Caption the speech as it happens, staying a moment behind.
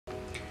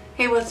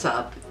Hey, what's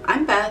up?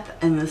 I'm Beth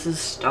and this is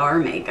Star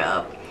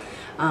Makeup.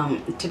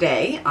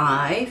 Today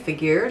I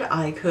figured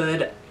I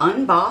could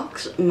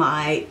unbox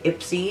my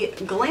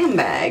Ipsy Glam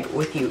bag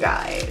with you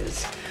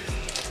guys.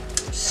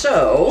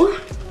 So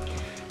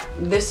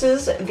this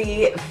is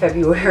the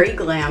February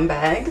Glam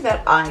bag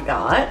that I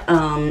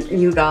got.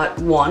 You got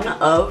one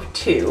of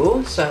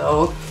two,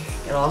 so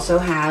it also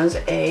has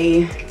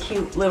a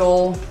cute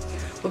little,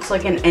 looks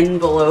like an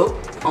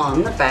envelope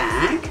on the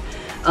back.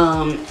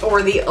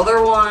 Or the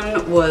other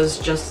one was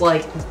just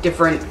like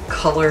different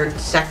colored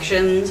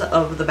sections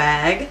of the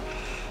bag.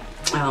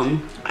 I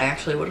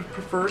actually would have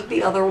preferred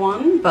the other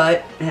one,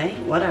 but hey,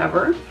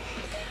 whatever.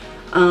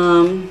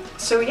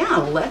 So yeah,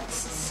 let's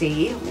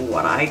see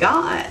what I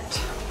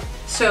got.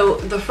 So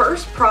the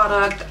first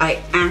product,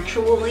 I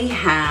actually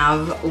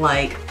have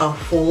like a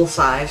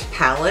full-size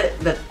palette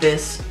that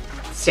this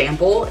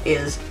sample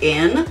is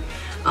in.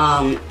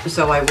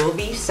 So I will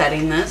be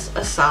setting this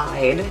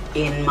aside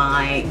in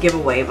my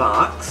giveaway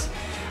box.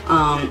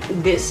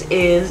 This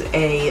is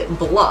a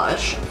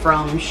blush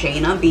from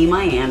Shayna B.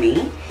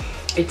 Miami.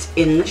 It's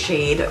in the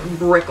shade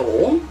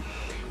Brickle,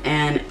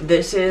 and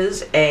this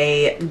is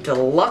a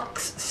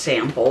deluxe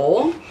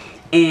sample,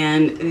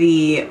 and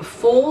the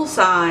full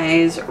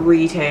size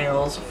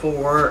retails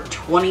for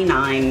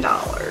 $29.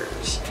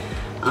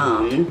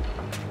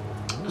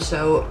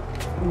 So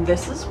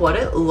this is what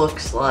it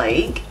looks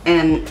like,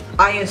 and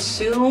I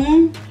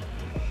assume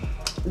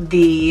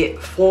the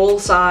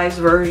full-size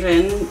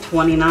version,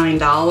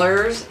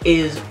 $29,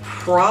 is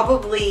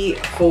probably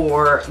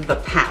for the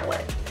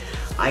palette.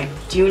 I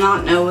do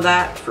not know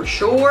that for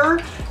sure,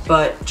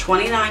 but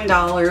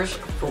 $29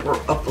 for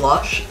a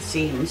blush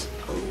seems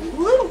a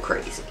little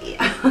crazy.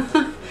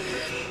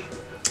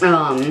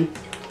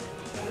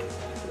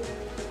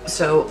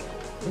 So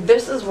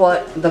this is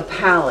what the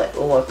palette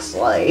looks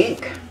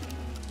like.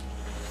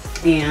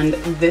 And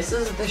this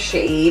is the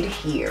shade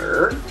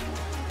here.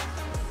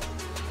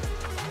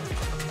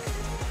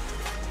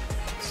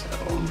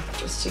 So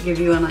just to give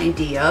you an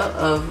idea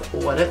of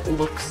what it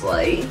looks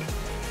like.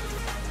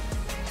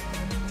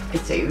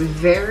 It's a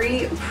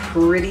very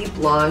pretty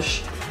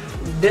blush.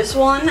 This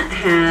one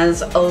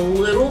has a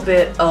little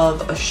bit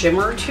of a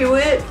shimmer to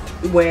it,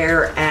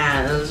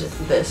 whereas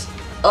this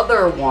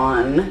other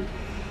one,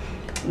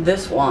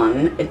 this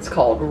one, it's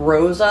called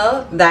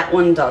Rosa. That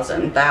one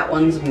doesn't. That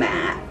one's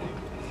matte.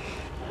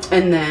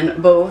 And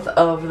then both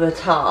of the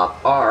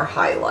top are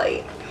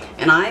highlight.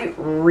 And I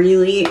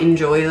really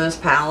enjoy this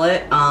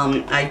palette.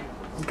 I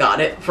got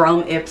it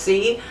from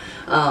Ipsy.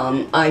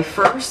 I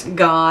first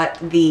got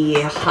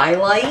the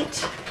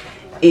highlight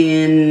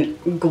in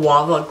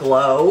Guava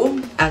Glow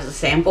as a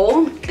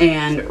sample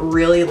and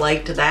really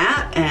liked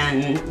that.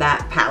 And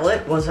that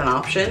palette was an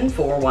option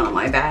for one of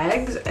my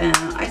bags, and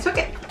I took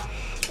it.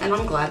 And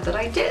I'm glad that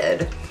I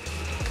did.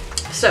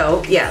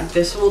 So yeah,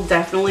 this will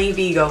definitely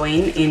be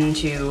going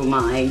into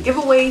my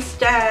giveaway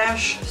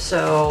stash,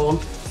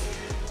 so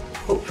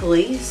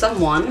hopefully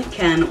someone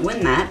can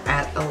win that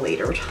at a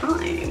later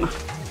time.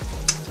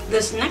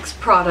 This next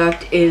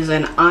product is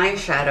an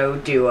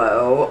eyeshadow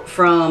duo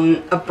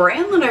from a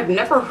brand that I've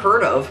never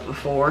heard of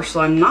before, so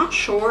I'm not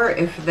sure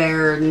if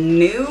they're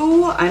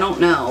new. I don't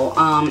know.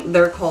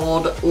 They're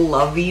called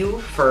Love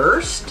You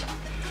First.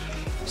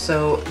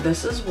 So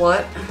this is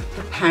what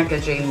the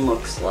packaging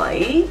looks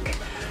like.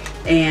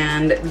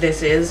 And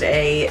this is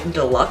a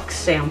deluxe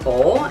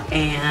sample,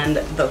 and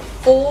the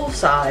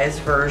full-size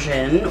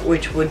version,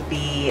 which would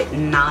be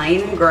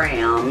 9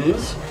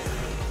 grams,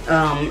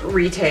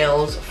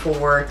 retails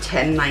for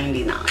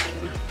 $10.99.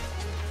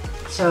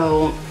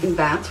 So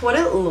that's what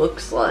it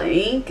looks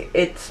like.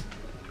 It's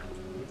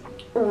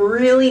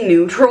really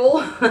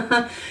neutral.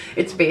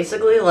 It's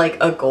basically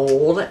like a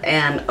gold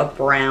and a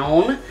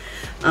brown.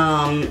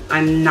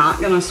 I'm not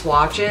gonna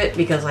swatch it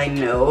because I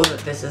know that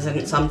this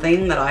isn't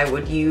something that I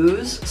would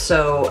use.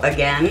 So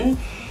again,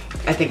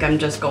 I think I'm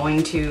just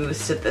going to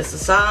sit this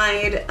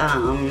aside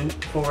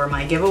for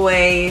my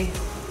giveaway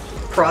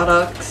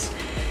products,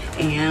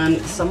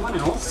 and someone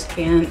else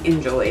can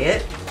enjoy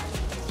it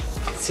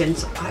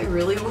since I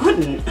really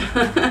wouldn't.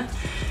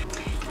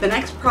 The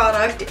next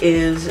product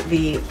is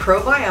the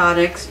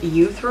Probiotics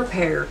Youth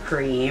Repair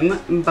Cream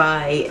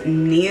by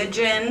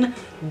Neogen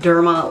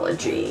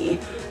Dermology.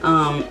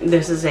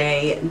 This is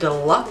a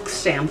deluxe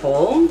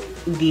sample.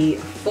 The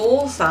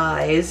full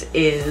size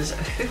is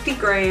 50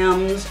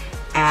 grams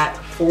at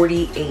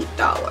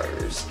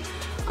 $48.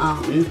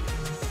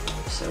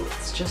 So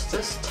it's just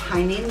this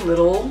tiny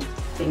little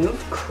thing of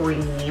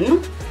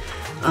cream.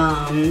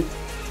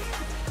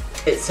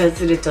 It says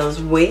that it does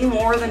way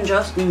more than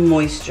just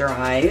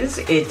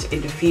moisturize. It's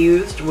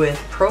infused with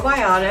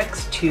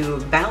probiotics to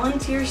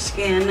balance your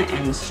skin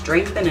and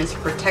strengthen its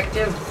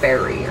protective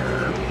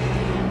barrier.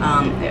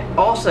 It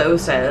also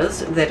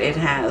says that it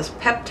has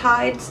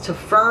peptides to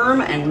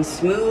firm and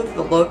smooth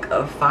the look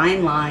of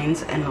fine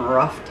lines and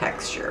rough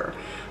texture.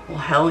 Well,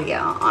 hell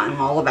yeah, I'm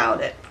all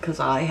about it because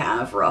I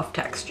have rough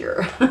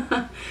texture.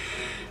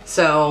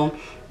 So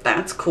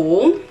that's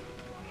cool.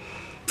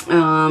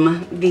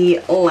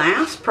 The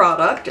last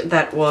product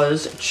that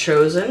was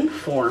chosen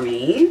for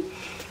me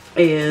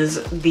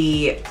is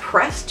the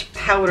Pressed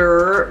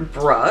Powder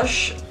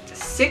Brush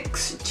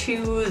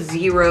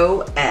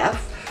 620F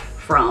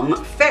from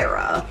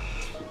Farrah.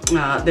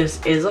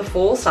 This is a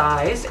full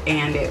size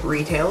and it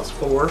retails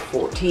for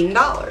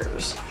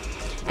 $14.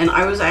 And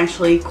I was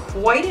actually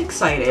quite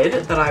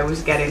excited that I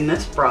was getting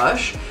this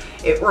brush.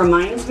 It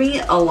reminds me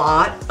a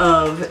lot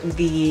of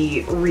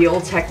the Real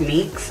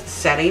Techniques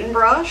setting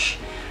brush,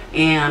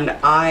 and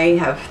I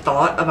have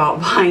thought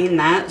about buying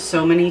that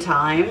so many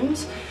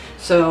times.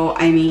 So,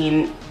 I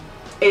mean,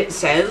 it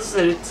says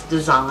that it's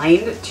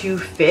designed to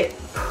fit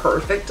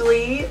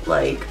perfectly,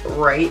 like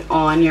right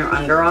on your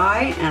under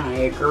eye, and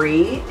I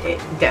agree. It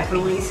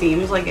definitely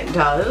seems like it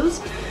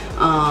does.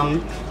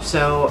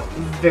 So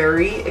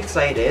very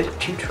excited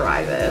to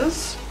try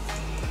this.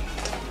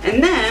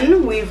 And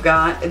then we've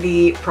got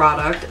the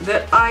product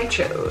that I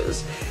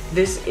chose.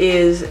 This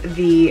is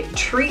the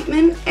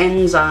Treatment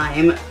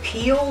Enzyme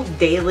Peel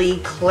Daily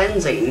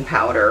Cleansing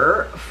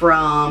Powder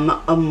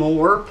from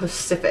Amore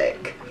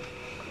Pacific.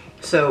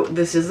 So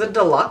this is a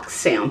deluxe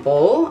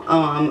sample.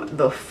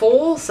 The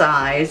full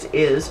size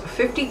is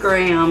 50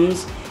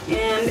 grams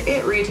and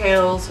it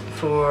retails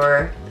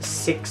for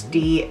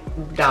 $60.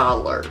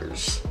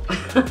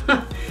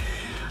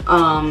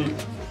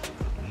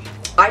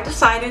 I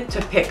decided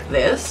to pick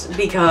this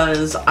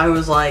because I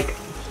was like,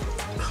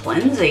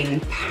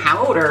 cleansing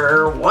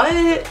powder,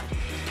 what?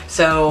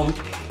 So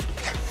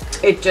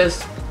it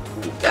just,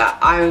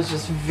 I was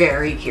just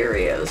very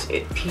curious.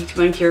 It piqued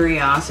my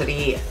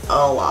curiosity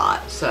a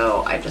lot,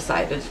 so I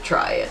decided to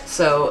try it.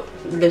 So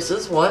this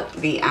is what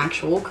the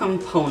actual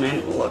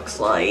component looks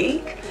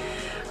like.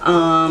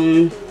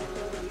 And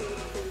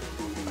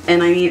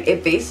I mean,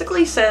 it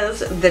basically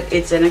says that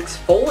it's an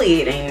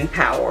exfoliating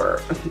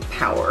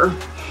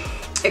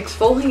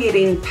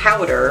exfoliating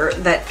powder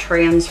that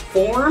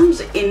transforms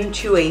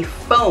into a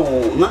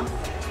foam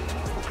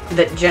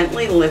that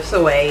gently lifts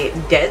away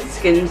dead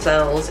skin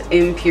cells,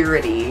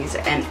 impurities,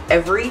 and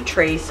every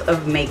trace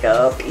of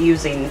makeup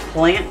using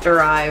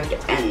plant-derived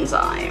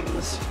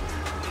enzymes.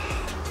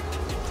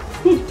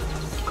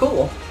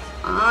 Cool.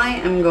 I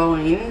am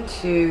going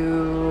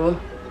to,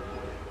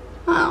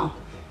 oh,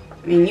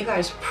 I mean, you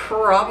guys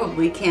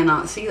probably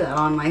cannot see that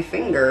on my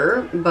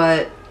finger,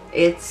 but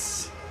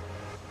it's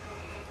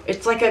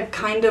like a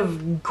kind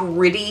of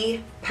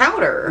gritty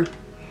powder.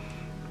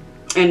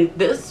 And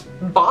this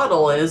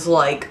bottle is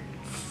like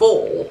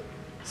full.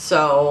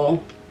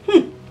 So,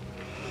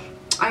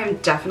 I am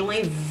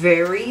definitely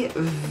very,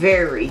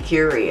 very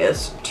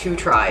curious to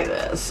try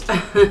this.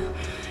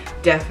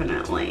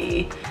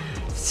 Definitely.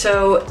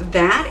 So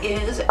that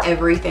is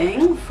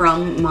everything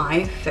from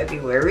my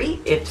February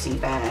Ipsy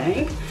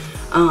bag.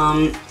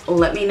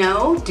 Let me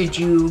know, did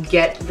you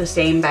get the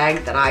same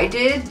bag that I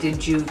did?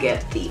 Did you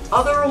get the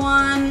other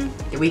one?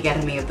 Did we get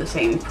any of the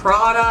same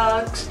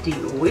products? Do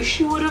you wish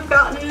you would have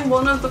gotten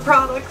one of the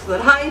products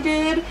that I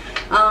did?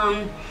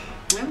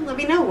 Let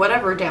me know,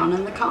 whatever, down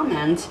in the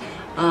comments.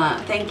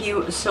 Thank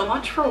you so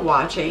much for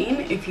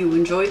watching. If you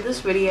enjoyed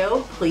this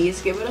video,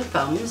 please give it a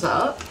thumbs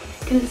up.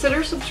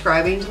 Consider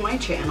subscribing to my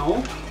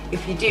channel.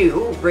 If you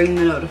do, ring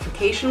the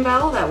notification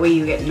bell, that way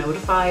you get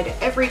notified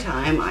every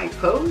time I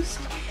post.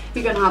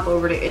 You can hop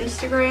over to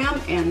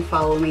Instagram and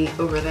follow me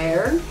over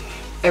there.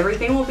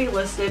 Everything will be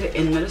listed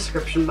in the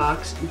description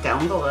box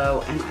down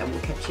below, and I will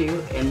catch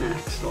you in the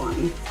next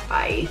one.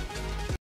 Bye.